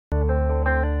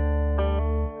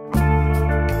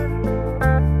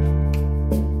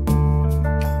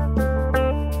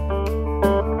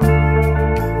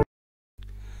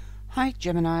Hi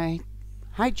Gemini.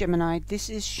 Hi Gemini, this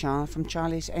is Shah from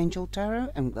Charlie's Angel Tarot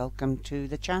and welcome to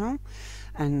the channel.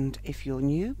 And if you're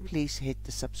new, please hit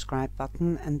the subscribe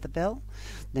button and the bell,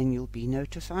 then you'll be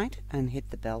notified, and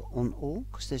hit the bell on all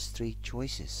because there's 3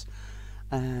 choices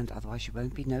and otherwise you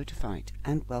won't be notified.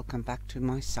 And welcome back to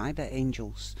my cyber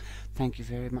angels. Thank you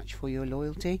very much for your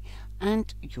loyalty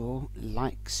and your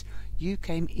likes. You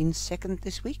came in second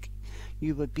this week.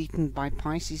 You were beaten by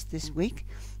Pisces this week.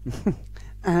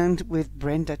 And with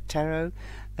Brenda Tarot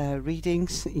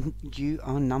readings, you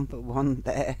are number 1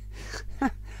 there.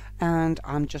 And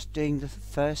I'm just doing the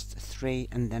first 3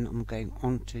 and then I'm going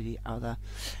on to the other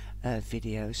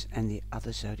videos and the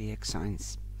other zodiac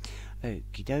signs.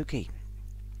 Okie dokie.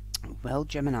 Well,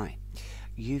 Gemini,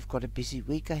 you've got a busy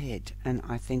week ahead and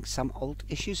I think some old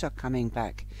issues are coming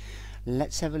back.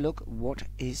 Let's have a look what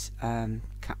is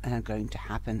going to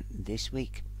happen this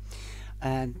week.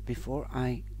 And before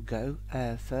I go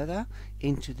further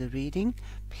into the reading,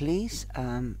 please,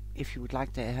 if you would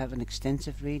like to have an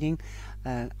extensive reading,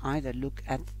 either look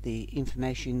at the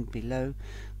information below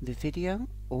the video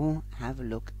or have a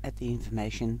look at the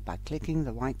information by clicking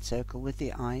the white circle with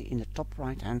the eye in the top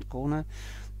right hand corner.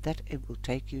 That it will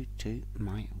take you to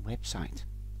my website.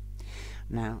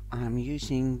 Now I'm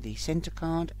using the center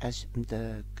card, as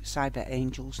the cyber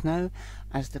angels know,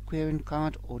 as the Quirin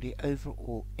card or the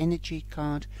overall energy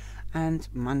card, and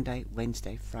Monday,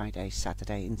 Wednesday, Friday,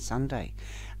 Saturday and Sunday.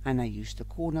 And I use the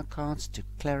corner cards to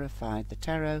clarify the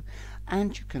tarot,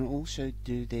 and you can also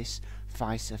do this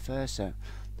vice versa.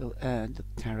 The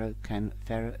tarot can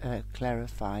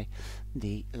clarify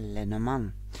the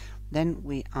Lenormand. Then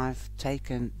I've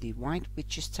taken the White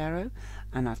Witch's Tarot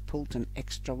and I've pulled an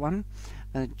extra one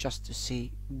just to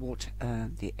see what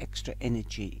the extra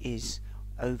energy is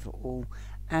overall,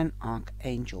 an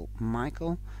Archangel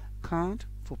Michael card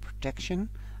for protection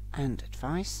and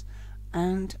advice,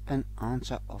 and an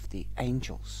answer of the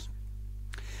angels.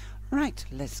 Right,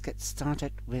 let's get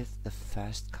started with the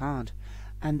first card,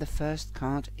 and the first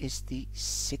card is the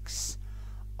 6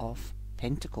 of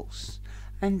Pentacles.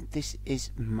 And this is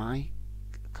my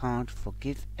card for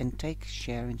give and take,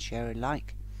 share and share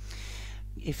alike.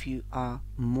 If you are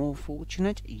more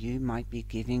fortunate, you might be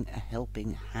giving a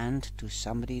helping hand to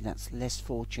somebody that's less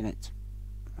fortunate,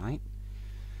 right?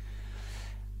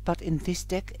 But in this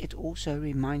deck it also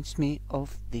reminds me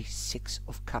of the 6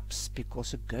 of Cups,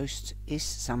 because a ghost is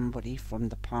somebody from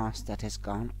the past that has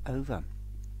gone over.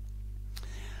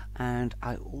 And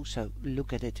I also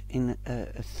look at it in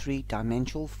a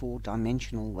 3-dimensional,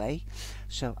 4-dimensional way.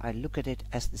 So I look at it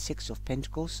as the 6 of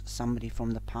Pentacles. Somebody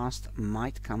from the past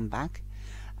might come back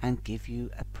and give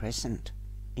you a present.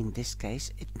 In this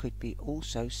case it could be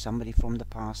also somebody from the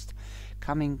past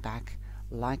coming back,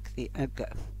 like the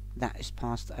that is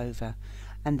passed over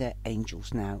and they're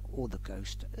angels now, or the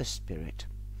ghost, a spirit,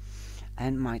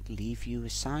 and might leave you a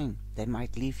sign. They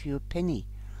might leave you a penny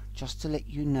just to let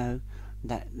you know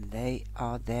that they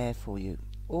are there for you,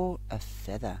 or a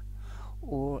feather,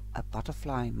 or a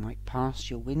butterfly might pass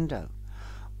your window,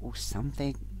 or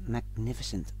something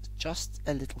magnificent, just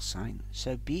a little sign.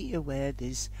 So be aware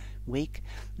this week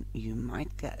you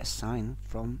might get a sign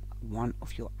from one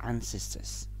of your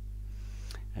ancestors.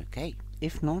 Okay,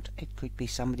 if not, it could be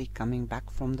somebody coming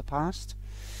back from the past,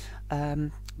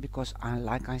 because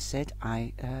like I said,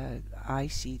 I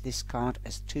see this card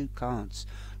as 2 cards,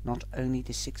 not only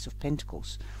the 6 of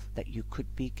Pentacles, that you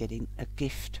could be getting a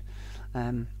gift,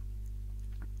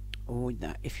 or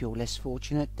if you're less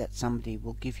fortunate, that somebody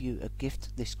will give you a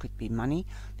gift. This could be money,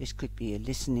 this could be a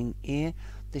listening ear,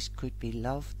 this could be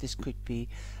love, this could be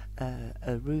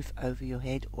a roof over your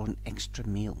head, or an extra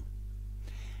meal.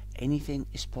 Anything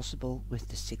is possible with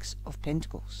the 6 of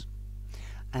Pentacles.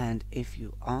 And if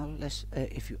you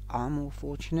are more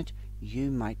fortunate,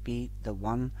 you might be the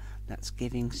one that's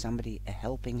giving somebody a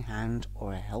helping hand,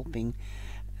 or a helping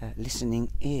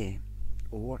listening ear,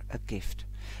 or a gift.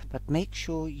 But make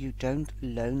sure you don't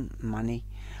loan money,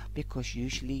 because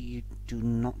usually you do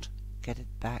not get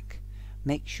it back.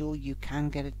 Make sure you can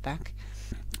get it back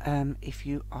if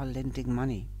you are lending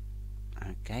money.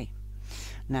 Okay.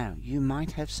 Now, you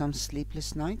might have some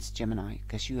sleepless nights, Gemini,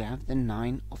 because you have the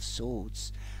 9 of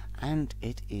Swords, and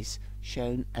it is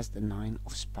shown as the 9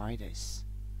 of Spiders.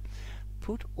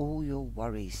 Put all your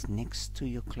worries next to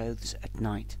your clothes at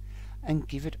night, and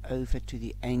give it over to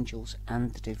the angels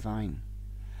and the divine,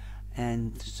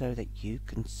 and so that you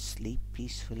can sleep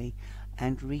peacefully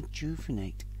and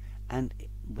rejuvenate. And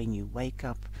when you wake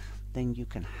up, then you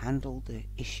can handle the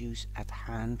issues at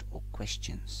hand or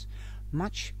questions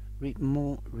much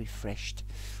more refreshed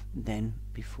than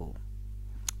before.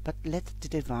 But let the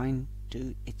divine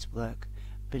do its work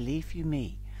believe you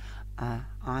me,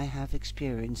 I have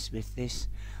experience with this.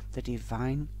 The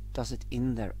divine does it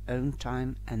in their own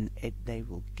time, and they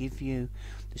will give you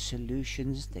the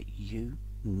solutions that you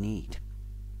need.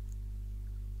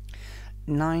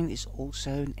 9 is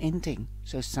also an ending,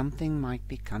 so something might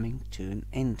be coming to an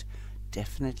end.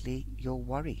 Definitely your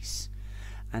worries,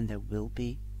 and there will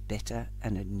be better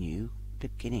and a new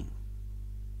beginning.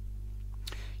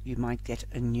 You might get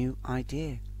a new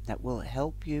idea that will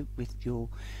help you with your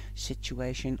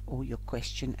situation or your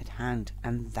question at hand,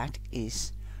 and that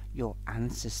is your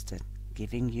ancestor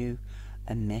giving you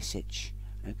a message.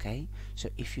 Okay, so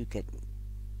if you get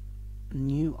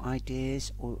new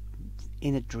ideas or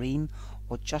in a dream,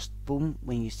 or just boom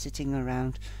when you're sitting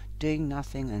around doing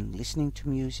nothing and listening to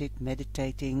music,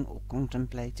 meditating or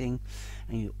contemplating,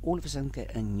 and you all of a sudden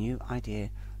get a new idea,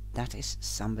 that is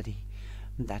somebody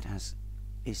that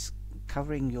is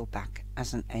covering your back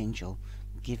as an angel,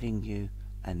 giving you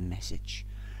a message.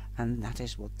 And that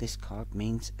is what this card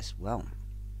means as well.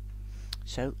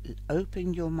 So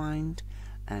open your mind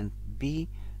and be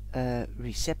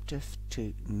receptive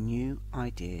to new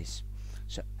ideas.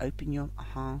 So open your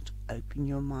heart, open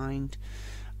your mind,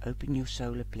 open your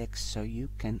solar plex, so you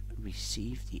can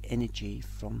receive the energy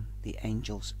from the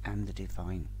angels and the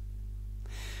divine.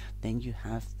 Then you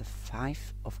have the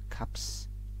 5 of Cups.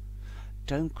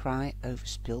 Don't cry over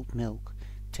spilled milk.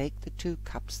 Take the 2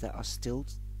 cups that are still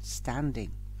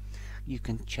standing. You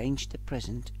can change the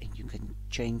present and you can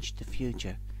change the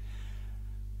future.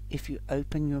 If you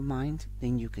open your mind,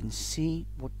 then you can see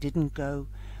what didn't go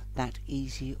that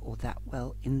easy or that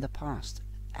well in the past.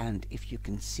 And if you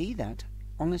can see that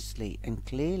honestly and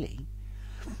clearly,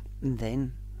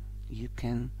 then you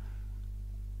can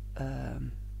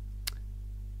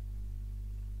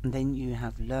then you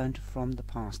have learned from the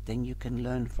past. Then you can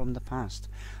learn from the past,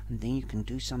 and then you can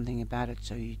do something about it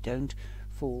so you don't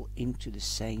fall into the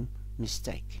same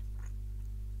mistake.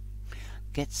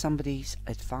 Get somebody's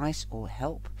advice or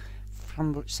help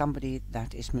from somebody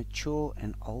that is mature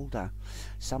and older,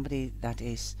 somebody that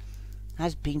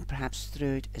has been perhaps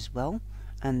through it as well.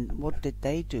 And what did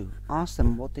they do? Ask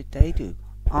them, what did they do?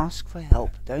 Ask for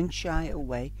help. Don't shy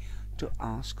away to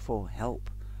ask for help.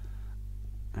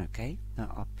 Okay, there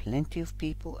are plenty of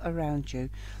people around you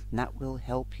that will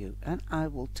help you, and I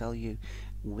will tell you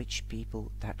which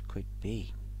people that could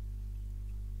be.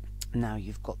 Now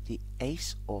you've got the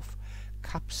Ace of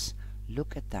Cups.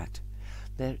 Look at that.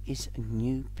 There is a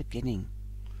new beginning.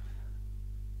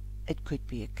 It could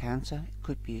be a Cancer, it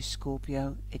could be a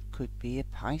Scorpio, it could be a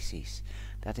Pisces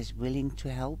that is willing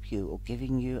to help you or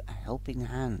giving you a helping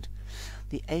hand.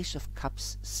 The Ace of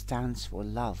Cups stands for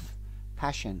love,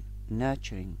 passion,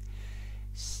 nurturing,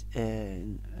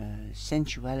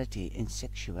 sensuality and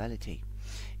sexuality.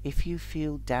 If you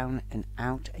feel down and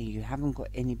out and you haven't got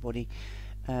anybody,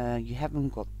 you haven't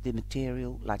got the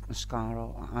material like mascara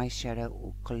or eyeshadow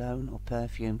or cologne or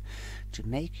perfume to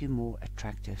make you more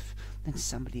attractive, then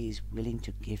somebody is willing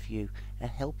to give you a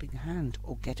helping hand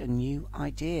or get a new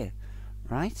idea,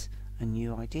 right? A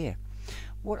new idea.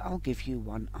 Well, I'll give you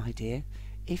one idea.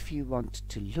 If you want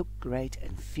to look great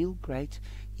and feel great,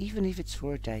 even if it's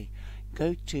for a day,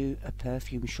 go to a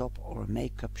perfume shop or a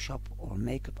makeup shop or a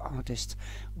makeup artist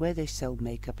where they sell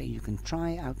makeup, and you can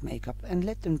try out makeup and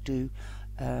let them do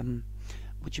a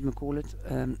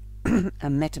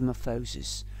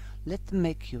metamorphosis. Let them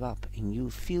make you up and you'll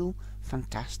feel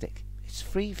fantastic. It's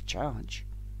free of charge.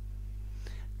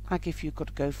 Like if you've got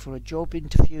to go for a job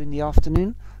interview in the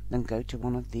afternoon, then go to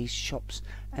one of these shops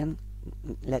and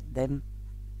let them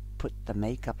put the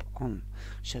makeup on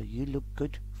so you look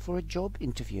good for a job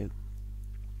interview.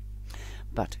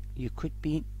 But you could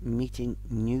be meeting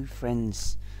new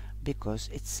friends because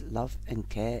it's love and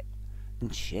care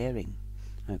and sharing.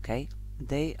 Okay,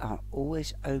 they are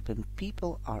always open.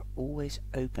 People are always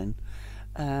open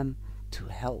to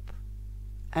help.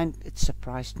 And it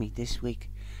surprised me this week,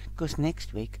 because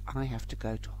next week I have to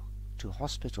go to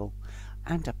hospital,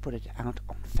 and I put it out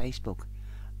on Facebook,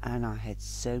 and I had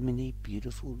so many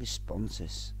beautiful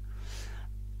responses.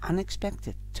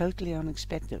 Unexpected, totally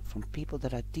unexpected, from people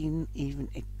that I didn't even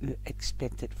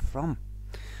expect it from.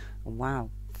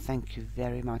 Wow, thank you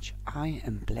very much. I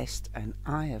am blessed, and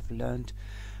I have learned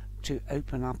to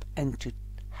open up and to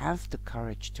have the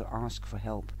courage to ask for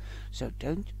help. So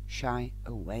don't shy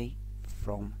away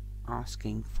from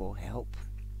asking for help.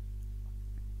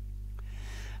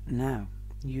 Now,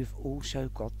 you've also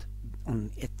got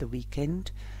at the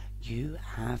weekend, you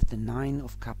have the 9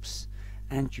 of Cups,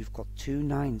 and you've got 2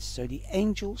 9s. So the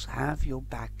angels have your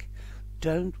back.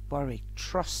 Don't worry.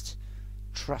 Trust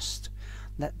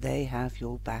that they have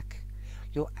your back.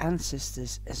 Your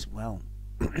ancestors as well.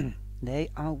 They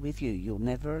are with you. You're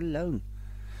never alone.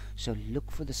 So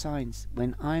look for the signs.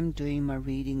 When I'm doing my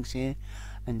readings here,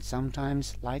 and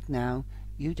sometimes, like now,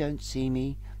 you don't see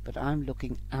me, but I'm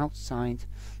looking outside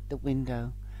the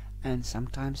window, and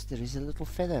sometimes there is a little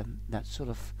feather that sort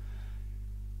of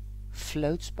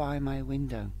floats by my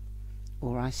window,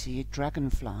 or I see a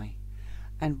dragonfly.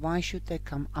 And why should they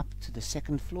come up to the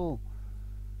second floor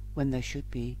when they should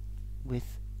be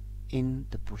within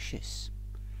the bushes?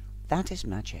 That is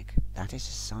magic. That is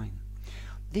a sign.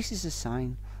 This is a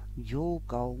sign your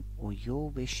goal or your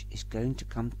wish is going to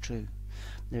come true.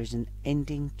 There is an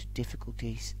ending to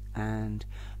difficulties, and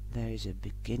there is a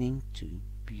beginning to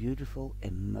beautiful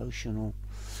emotional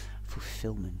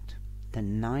fulfillment. The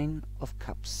 9 of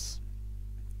Cups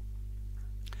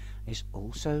is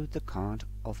also the card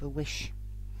of a wish.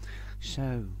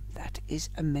 So that is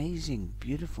amazing,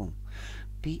 beautiful.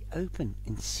 Be open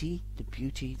and see the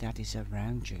beauty that is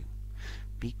around you.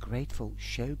 Be grateful,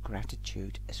 show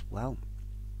gratitude as well.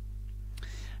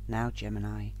 Now,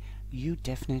 Gemini, you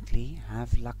definitely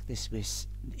have luck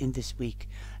in this week,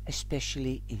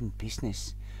 especially in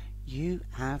business. You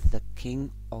have the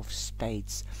King of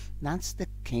Spades. That's the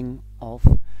King of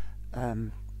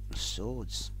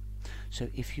Swords. So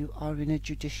if you are in a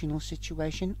judicial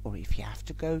situation, or if you have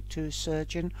to go to a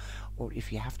surgeon, or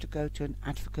if you have to go to an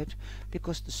advocate,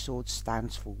 because the sword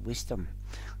stands for wisdom,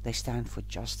 they stand for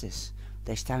justice,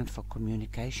 they stand for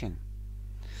communication.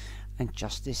 And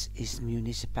justice is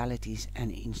municipalities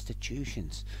and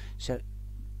institutions. So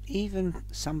even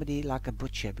somebody like a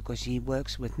butcher, because he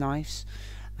works with knives,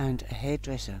 and a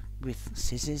hairdresser with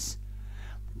scissors,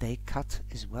 they cut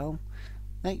as well.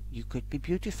 You could be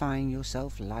beautifying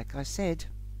yourself, like I said.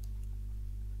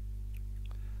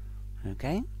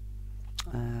 Okay,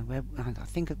 I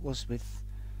think it was with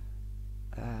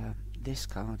this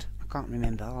card. I can't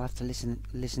remember. I'll have to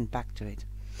listen back to it.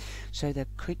 So there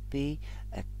could be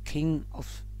a King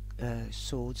of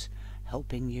Swords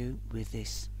helping you with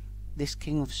this. This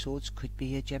King of Swords could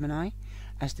be a Gemini,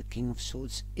 as the King of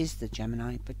Swords is the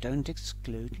Gemini, but don't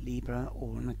exclude Libra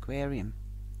or an Aquarium.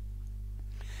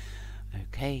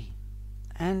 Okay,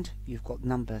 and you've got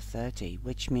number 30,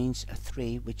 which means a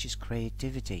 3, which is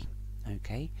creativity.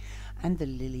 Okay, and the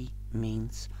lily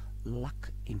means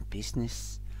luck in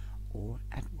business or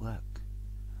at work.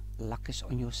 Luck is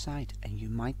on your side, and you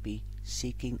might be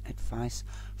seeking advice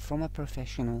from a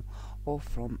professional or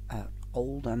from an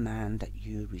older man that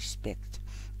you respect,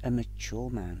 a mature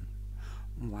man.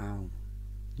 Wow,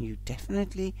 you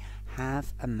definitely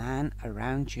have a man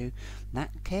around you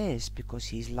that cares, because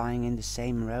he's lying in the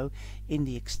same row in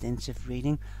the extensive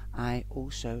reading. I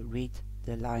also read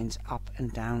the lines up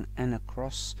and down and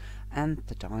across, and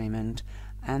the diamond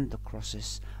and the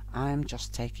crosses. I'm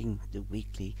just taking the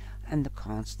weekly and the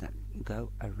cards that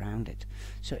go around it.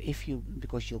 So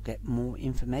because you'll get more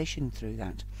information through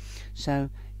that. So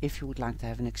if you would like to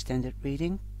have an extended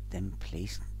reading, then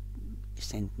please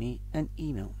send me an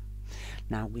email.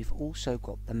 Now we've also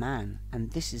got the man,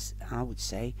 and this is, I would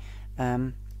say,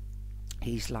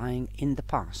 he's lying in the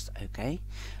past, okay?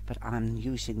 But I'm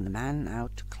using the man now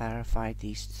to clarify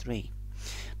these 3.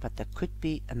 But there could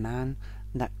be a man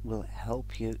that will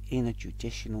help you in a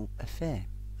judicial affair,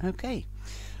 okay?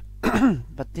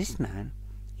 But this man,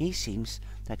 he seems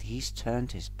that he's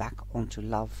turned his back onto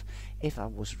love, if I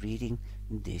was reading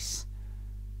this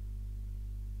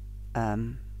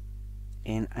in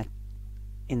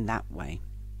that way,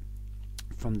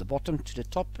 from the bottom to the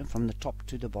top and from the top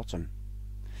to the bottom.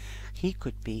 He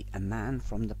could be a man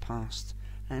from the past,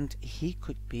 and he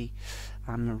could be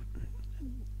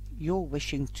you're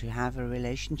wishing to have a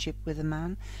relationship with a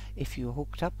man. If you're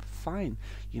hooked up, fine,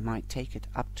 you might take it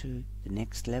up to the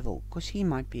next level, because he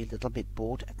might be a little bit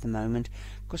bored at the moment,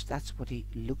 because that's what he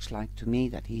looks like to me,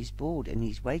 that he's bored and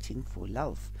he's waiting for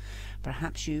love.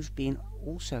 Perhaps you've been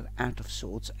also out of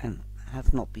sorts and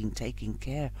have not been taking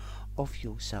care of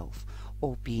yourself,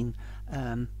 or been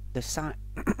the side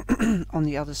on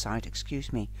the other side,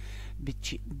 excuse me,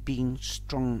 being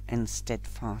strong and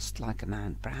steadfast like a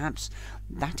man. Perhaps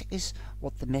that is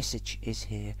what the message is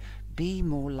here. Be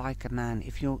more like a man.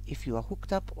 If you are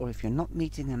hooked up, or if you're not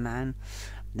meeting a man,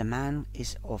 the man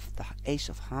is of the Ace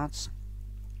of Hearts,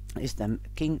 is the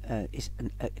king. It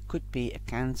could be a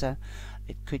Cancer,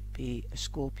 it could be a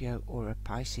Scorpio or a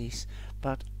Pisces,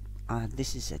 but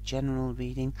this is a general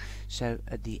reading. So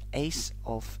the Ace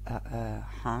of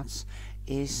Hearts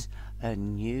is a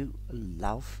new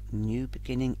love, new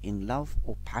beginning in love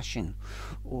or passion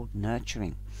or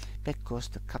nurturing, because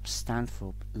the cups stand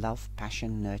for love,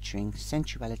 passion, nurturing,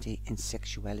 sensuality and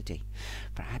sexuality.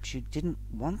 Perhaps you didn't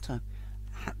want to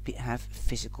have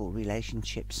physical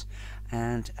relationships,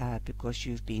 and because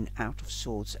you've been out of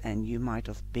sorts and you might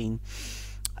have been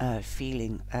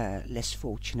feeling less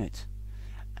fortunate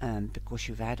because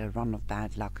you've had a run of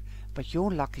bad luck. But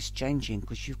your luck is changing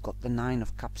because you've got the 9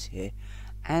 of Cups here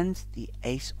and the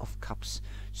Ace of Cups.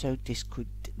 So this could,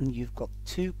 you've got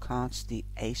 2 cards, the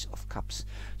Ace of Cups.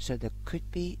 So there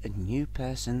could be a new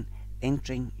person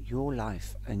entering your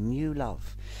life, a new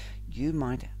love. You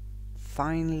might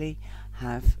finally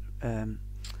have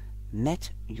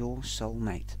met your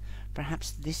soulmate.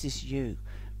 Perhaps this is you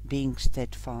being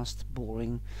steadfast,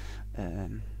 boring,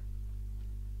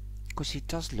 because he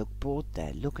does look bored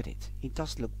there. Look at it. He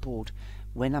does look bored.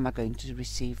 When am I going to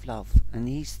receive love? And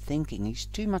he's thinking, he's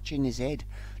too much in his head,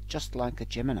 just like a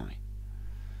Gemini.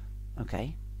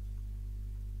 Okay?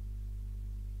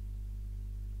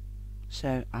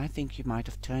 So I think you might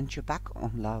have turned your back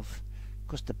on love,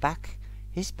 because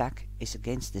his back is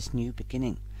against this new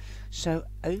beginning. So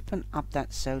open up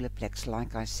that solar plex,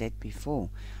 like I said before.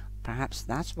 Perhaps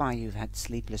that's why you've had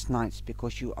sleepless nights,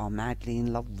 because you are madly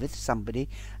in love with somebody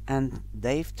and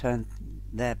they've turned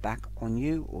their back on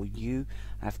you, or you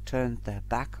have turned their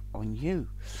back on you.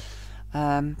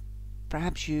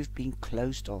 Perhaps you've been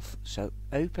closed off. So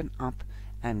open up,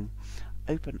 and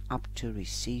open up to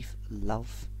receive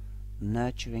love,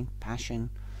 nurturing, passion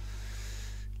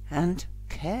and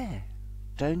care.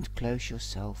 Don't close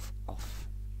yourself off.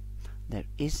 There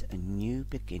is a new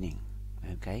beginning.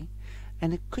 Okay?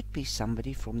 And it could be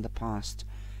somebody from the past.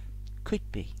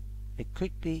 Could be. It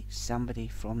could be somebody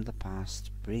from the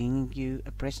past bringing you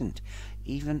a present,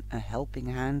 even a helping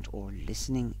hand or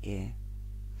listening ear,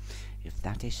 if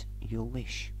that is your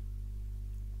wish.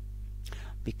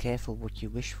 Be careful what you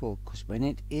wish for, because when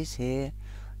it is here,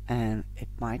 and it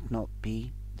might not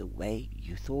be the way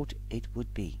you thought it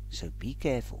would be. So be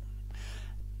careful.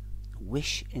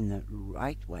 Wish in the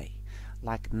right way,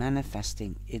 like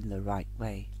manifesting in the right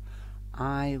way.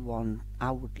 I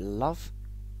would love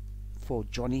for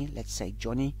Johnny, let's say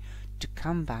Johnny, to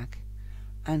come back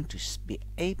and to be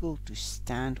able to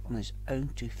stand on his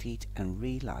own 2 feet and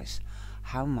realize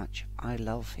how much I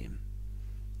love him,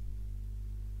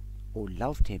 or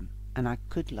loved him, and I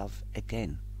could love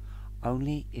again,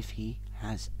 only if he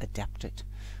has adapted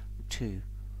to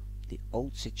the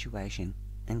old situation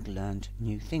and learned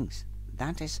new things.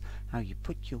 That is how you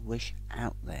put your wish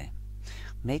out there.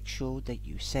 Make sure that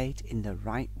you say it in the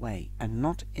right way and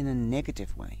not in a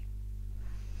negative way.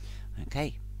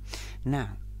 Okay,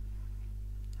 now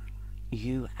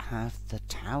you have the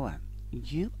Tower.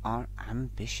 You are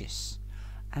ambitious,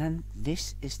 and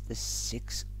this is the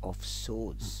 6 of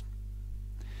Swords.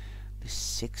 The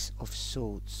 6 of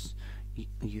Swords.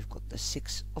 You've got the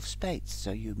 6 of Spades,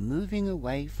 so you're moving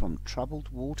away from troubled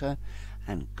water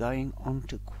and going on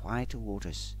to quieter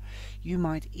waters. You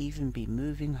might even be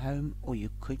moving home, or you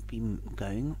could be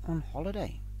going on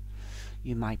holiday.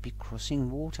 You might be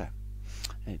crossing water.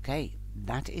 Okay,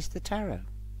 that is the Tarot,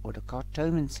 or the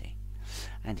Cartomancy.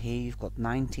 And here you've got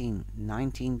 19.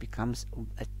 19 becomes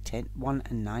a 10. 1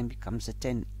 and 9 becomes a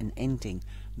 10. An ending,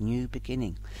 new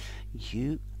beginning.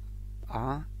 You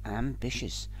are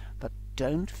ambitious, but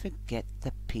don't forget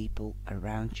the people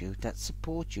around you that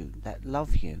support you, that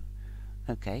love you.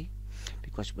 Okay,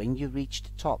 because when you reach the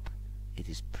top, it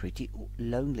is pretty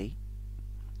lonely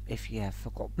if you have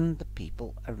forgotten the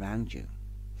people around you.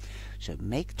 So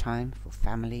make time for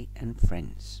family and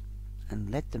friends, and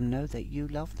let them know that you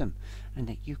love them and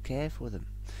that you care for them.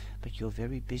 But you're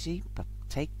very busy, but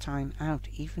take time out,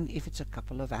 even if it's a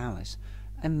couple of hours,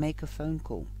 and make a phone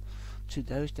call to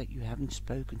those that you haven't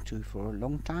spoken to for a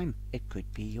long time. It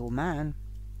could be your man.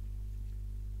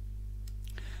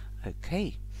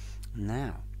 Okay,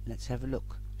 now let's have a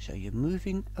look. So you're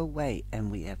moving away,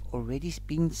 and we have already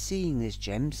been seeing this,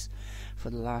 gems, for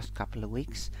the last couple of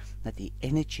weeks, that the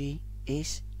energy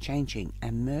is changing,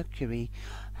 and Mercury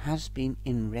has been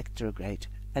in retrograde,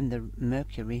 and the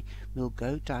Mercury will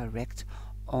go direct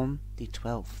on the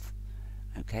 12th.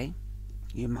 Okay,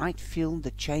 you might feel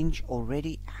the change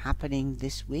already happening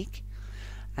this week,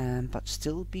 but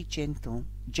still be gentle,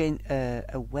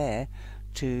 aware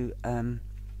to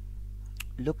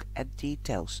look at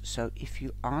details. So if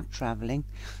you are traveling,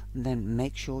 then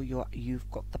make sure you've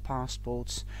got the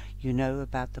passports, you know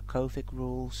about the COVID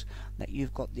rules, that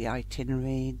you've got the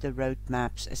itinerary, the road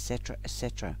maps, etc.,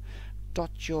 etc.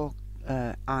 Dot your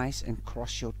I's and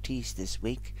cross your T's this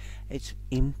week. It's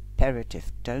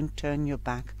imperative. Don't turn your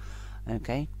back.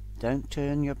 Okay, don't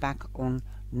turn your back on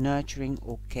nurturing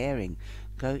or caring.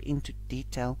 Go into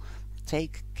detail.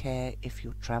 Take care if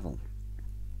you travel.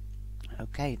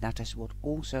 Okay, that is what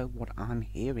I'm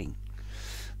hearing.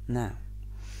 Now,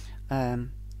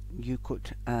 you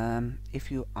could,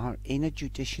 if you are in a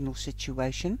judicial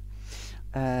situation,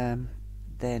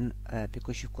 then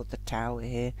because you've got the Tower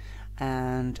here,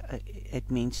 and it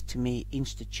means to me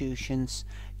institutions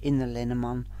in the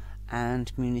Lenormand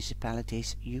and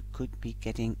municipalities, you could be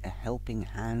getting a helping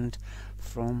hand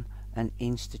from an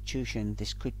institution.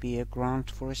 This could be a grant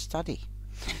for a study.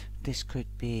 This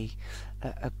could be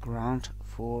a grant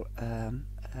for a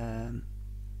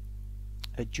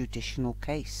judicial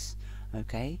case,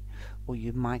 okay? Or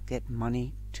you might get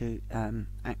money to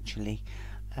actually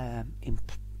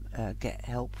get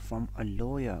help from a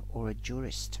lawyer or a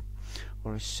jurist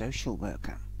or a social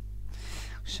worker.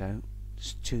 So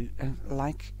to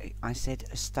like I said,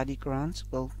 study grants,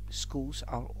 well, schools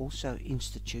are also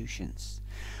institutions.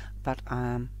 But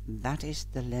that is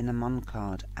the Lenormand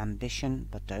card, ambition,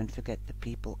 but don't forget the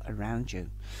people around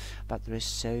you. But there is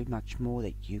so much more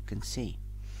that you can see.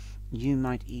 You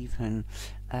might even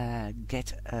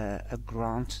get a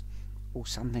grant or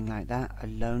something like that, a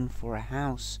loan for a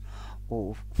house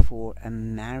or for a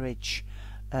marriage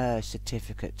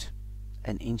certificate,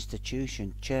 an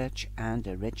institution, church, and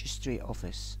a registry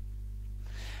office.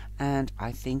 And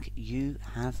I think you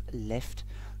have left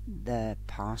the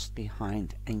past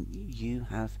behind, and you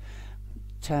have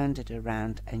turned it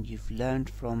around, and you've learned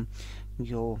from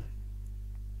your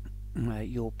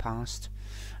past,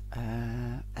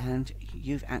 and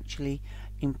you've actually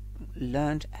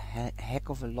learned a heck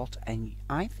of a lot, and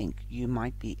I think you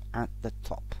might be at the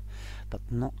top, but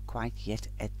not quite yet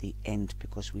at the end,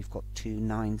 because we've got 2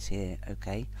 9s here,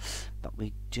 okay? But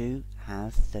we do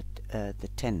have the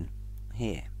 10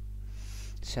 here.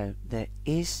 So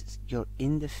you're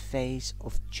in the phase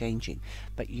of changing,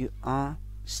 but you are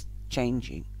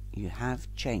changing. You have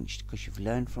changed because you've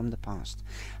learned from the past,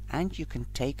 and you can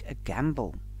take a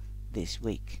gamble this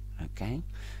week, okay?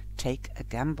 Take a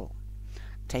gamble.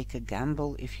 Take a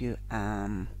gamble if you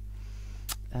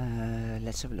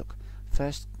let's have a look.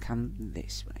 First, come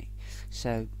this way.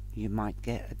 So you might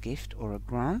get a gift or a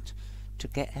grant to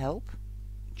get help,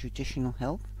 judicial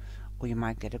help, or you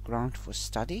might get a grant for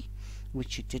study,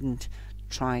 which you didn't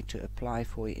try to apply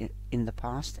for in the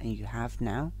past, and you have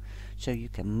now, so you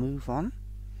can move on.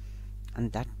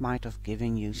 And that might have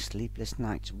given you sleepless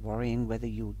nights worrying whether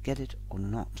you would get it or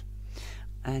not.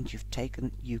 And you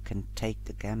can take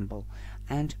the gamble,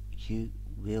 and you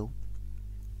will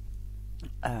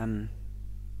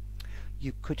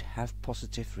you could have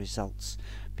positive results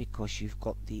because you've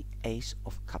got the Ace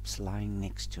of Cups lying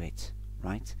next to it,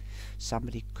 right?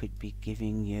 Somebody could be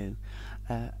giving you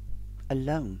a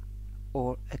loan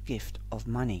or a gift of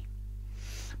money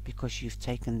because you've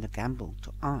taken the gamble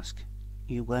to ask.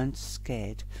 You weren't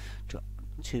scared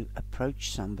to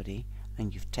approach somebody,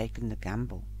 and you've taken the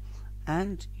gamble,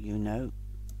 and you know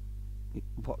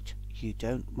what you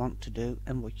don't want to do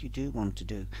and what you do want to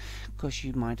do, because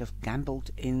you might have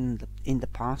gambled in the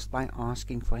past by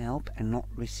asking for help and not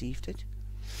received it,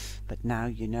 but now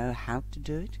you know how to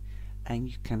do it, and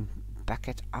you can back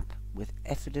it up with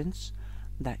evidence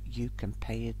that you can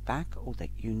pay it back or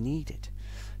that you need it.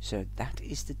 So that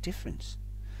is the difference.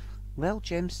 Well,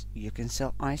 gems, you can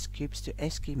sell ice cubes to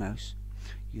Eskimos.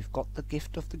 You've got the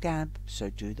gift of the gab, so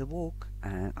do the walk,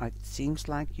 and it seems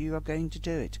like you are going to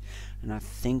do it, and I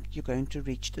think you're going to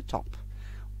reach the top.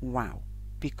 Wow,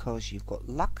 because you've got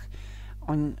luck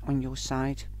on your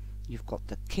side. You've got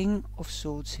the King of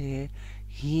Swords here.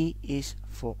 He is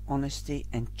for honesty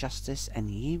and justice, and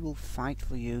he will fight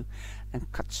for you and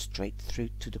cut straight through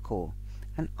to the core,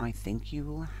 and I think you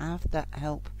will have that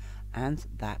help and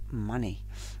that money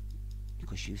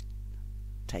because you've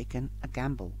taken a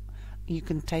gamble. You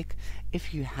can take,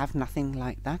 if you have nothing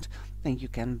like that, then you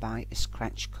can buy a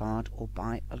scratch card or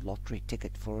buy a lottery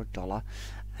ticket for $1,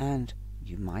 and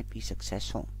you might be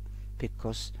successful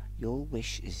because your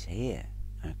wish is here,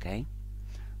 okay?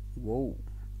 Whoa.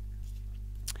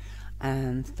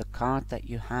 And the card that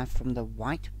you have from the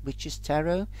White Witch's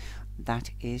Tarot,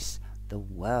 that is the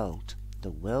world.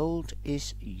 The world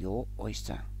is your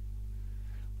oyster.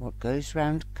 What goes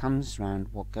round comes round.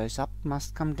 What goes up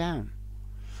must come down.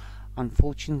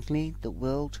 Unfortunately, the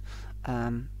world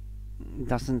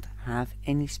doesn't have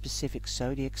any specific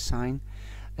zodiac sign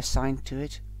assigned to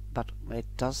it, but it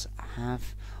does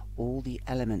have all the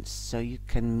elements, so you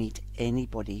can meet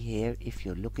anybody here if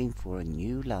you're looking for a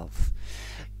new love.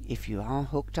 If you are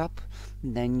hooked up,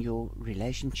 then your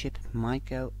relationship might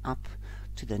go up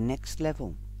to the next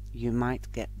level. You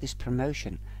might get this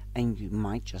promotion, and you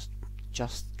might just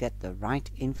get the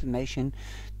right information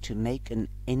to make an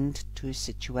end to a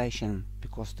situation,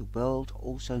 because the world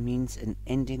also means an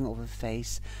ending of a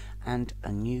phase and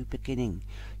a new beginning.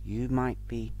 You might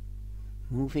be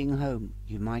moving home.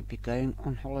 You might be going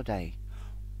on holiday.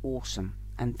 Awesome.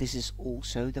 And this is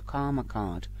also the karma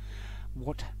card.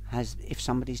 If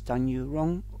somebody's done you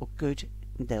wrong or good,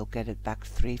 they'll get it back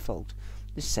threefold.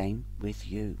 The same with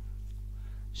you.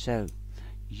 So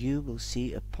you will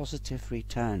see a positive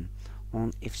return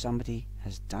on if somebody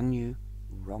has done you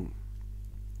wrong.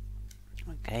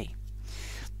 Okay.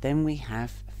 Then we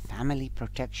have family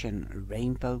protection,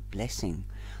 rainbow blessing.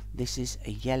 This is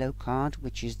a yellow card,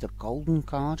 which is the golden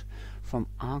card from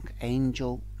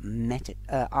Archangel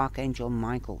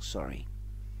Michael.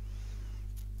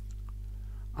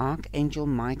 Archangel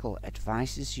Michael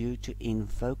advises you to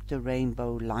invoke the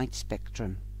rainbow light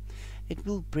spectrum. It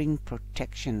will bring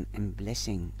protection and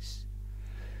blessings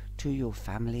to your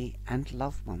family and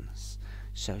loved ones.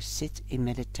 So sit in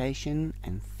meditation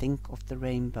and think of the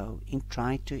rainbow, and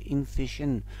try to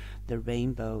envision the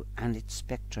rainbow and its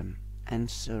spectrum, and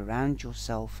surround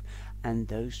yourself and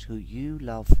those who you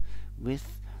love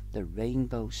with the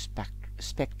rainbow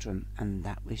spectrum, and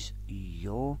that was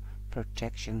your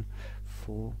protection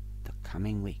for the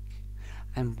coming week.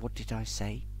 And what did I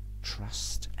say?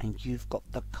 Trust. And you've got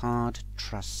the card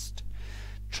trust.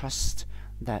 Trust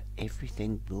that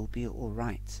everything will be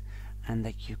alright, and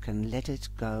that you can let it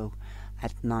go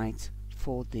at night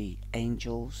for the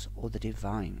angels or the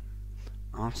divine.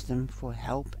 Ask them for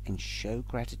help and show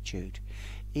gratitude,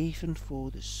 even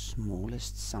for the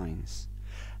smallest signs.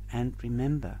 And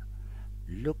remember,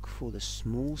 look for the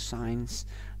small signs.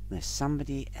 There's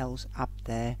somebody else up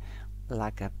there,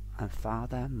 like a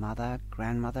father, mother,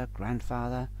 grandmother,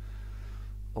 grandfather,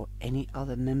 or any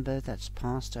other member that's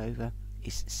passed over,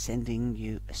 is sending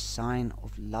you a sign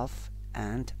of love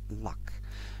and luck,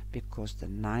 because the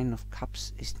 9 of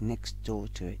Cups is next door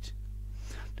to it.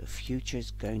 The future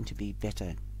is going to be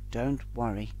better. Don't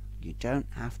worry. You don't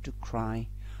have to cry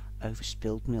over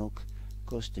spilled milk,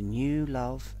 because the new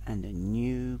love and the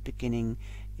new beginning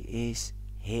is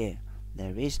here.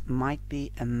 There might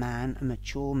be a man, a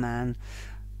mature man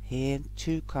here.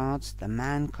 2 cards, the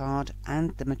man card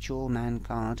and the mature man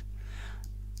card.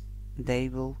 They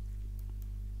will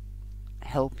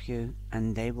help you,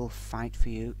 and they will fight for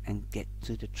you and get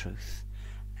to the truth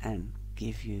and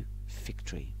give you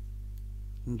victory.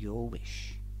 Your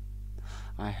wish.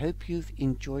 I hope you've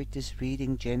enjoyed this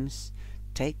reading, gems.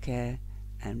 Take care,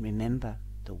 and remember,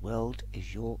 the world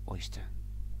is your oyster.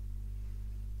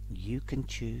 You can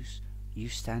choose. You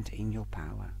stand in your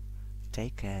power.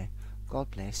 Take care.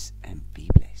 God bless and be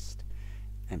blessed.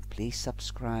 And please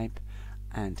subscribe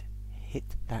and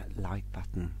hit that like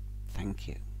button. Thank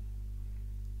you.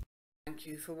 Thank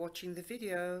you for watching the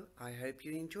video. I hope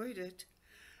you enjoyed it.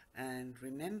 And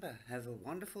remember, have a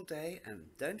wonderful day, and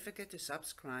don't forget to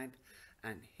subscribe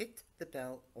and hit the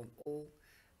bell on all,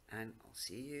 and I'll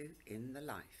see you in the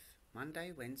life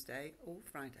Monday, Wednesday or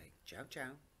Friday. Ciao,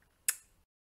 ciao.